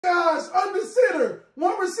Gosh, under center,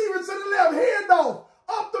 one receiver to the left, handoff,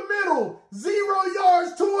 up the middle, 0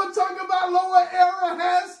 yards. Tua Tagovailoa era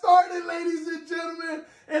has started, ladies and gentlemen,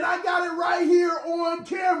 and I got it right here on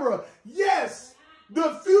camera. Yes,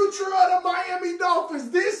 the future of the Miami Dolphins.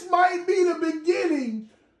 This might be the beginning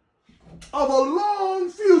of a long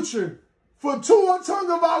future for Tua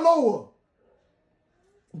Tagovailoa.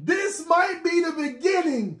 This might be the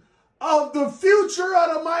beginning of the future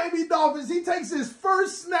of the Miami Dolphins. He takes his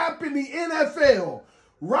first snap in the NFL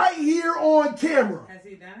right here on camera. Has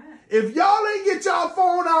he done it? If y'all ain't get y'all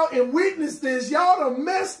phone out and witness this, y'all done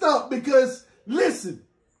messed up because, listen,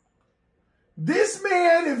 this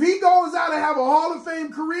man, if he goes out and have a Hall of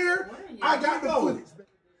Fame career, I got the footage.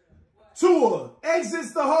 Tua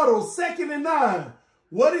exits the huddle, 2nd and 9.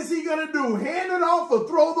 What is he going to do? Hand it off or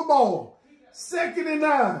throw the ball? 2nd and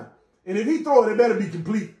 9. And if he throw it, it better be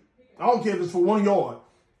complete. I don't care if it's for 1 yard.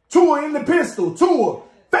 Tua in the pistol. Tua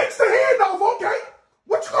fakes the handoff. Okay.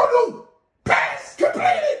 What you gonna do? Pass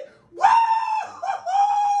completed. Woo!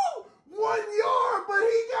 1 yard, but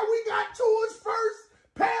we got Tua's first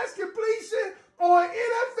pass completion on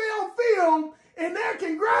NFL film, and they're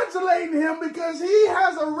congratulating him because he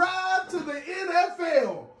has arrived to the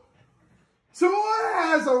NFL. Tua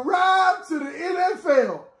has arrived to the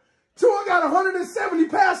NFL. Tua got 170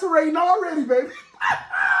 passer rating already, baby.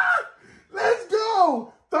 Let's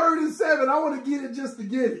go. 3rd and 7. I want to get it just to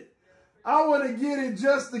get it. I want to get it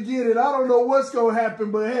just to get it. I don't know what's going to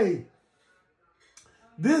happen, but hey,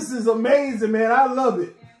 this is amazing, man. I love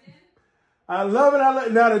it. I love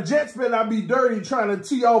it. Now, the Jets better not be dirty trying to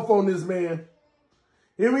tee off on this, man.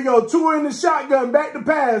 Here we go. Tua in the shotgun. Back to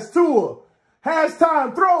pass. Tua has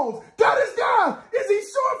time. Throws. Got his guy. Is he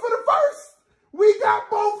short for the first? We got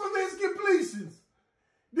both of his completions.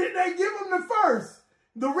 Did they give him the first?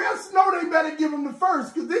 The refs know they better give him the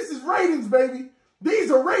first because this is ratings, baby.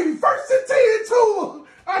 These are ratings. 1st and 10, Tua.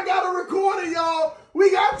 I got to record it, y'all.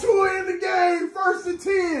 We got Tua in the game. 1st and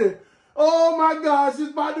 10. Oh, my gosh.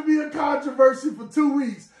 It's about to be a controversy for 2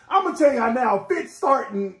 weeks. I'm going to tell y'all now, Fitz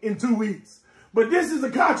starting in 2 weeks. But this is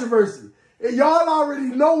a controversy. And y'all already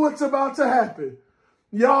know what's about to happen.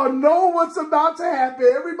 Y'all know what's about to happen.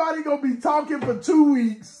 Everybody going to be talking for 2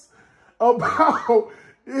 weeks about,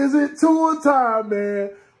 is it Tua time,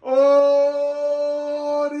 man?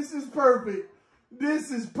 Oh, this is perfect.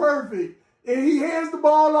 This is perfect. And he hands the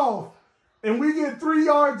ball off. And we get 3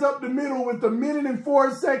 yards up the middle with 1 minute and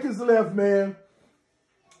 4 seconds left, man.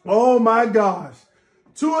 Oh, my gosh.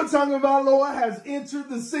 Tua Tagovailoa has entered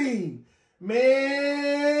the scene.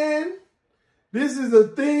 Man, this is a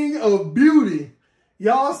thing of beauty.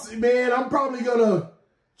 Y'all see, man, I'm probably going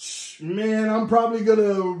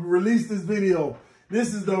to release this video.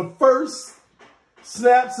 This is the first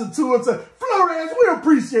snaps of Tua. Flores, we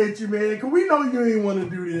appreciate you, man, because we know you ain't want to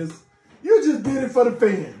do this. You just did it for the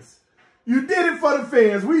fans. You did it for the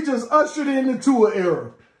fans. We just ushered in the Tua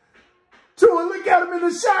era. Tua, look at him in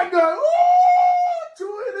the shotgun. Ooh,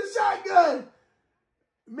 Tua in the shotgun.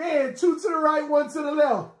 Man, 2 to the right, 1 to the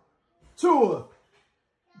left. Tua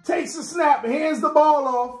takes a snap, hands the ball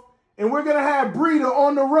off, and we're going to have Breida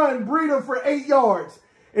on the run. Breida for 8 yards.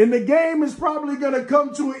 And the game is probably going to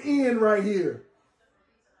come to an end right here.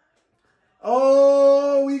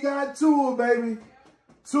 Oh, we got Tua, baby.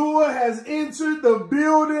 Tua has entered the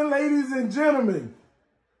building, ladies and gentlemen.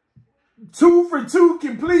 2 for 2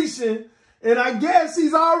 completion, and I guess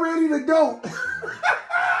he's already the GOAT.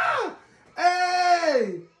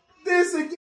 Hey, this again.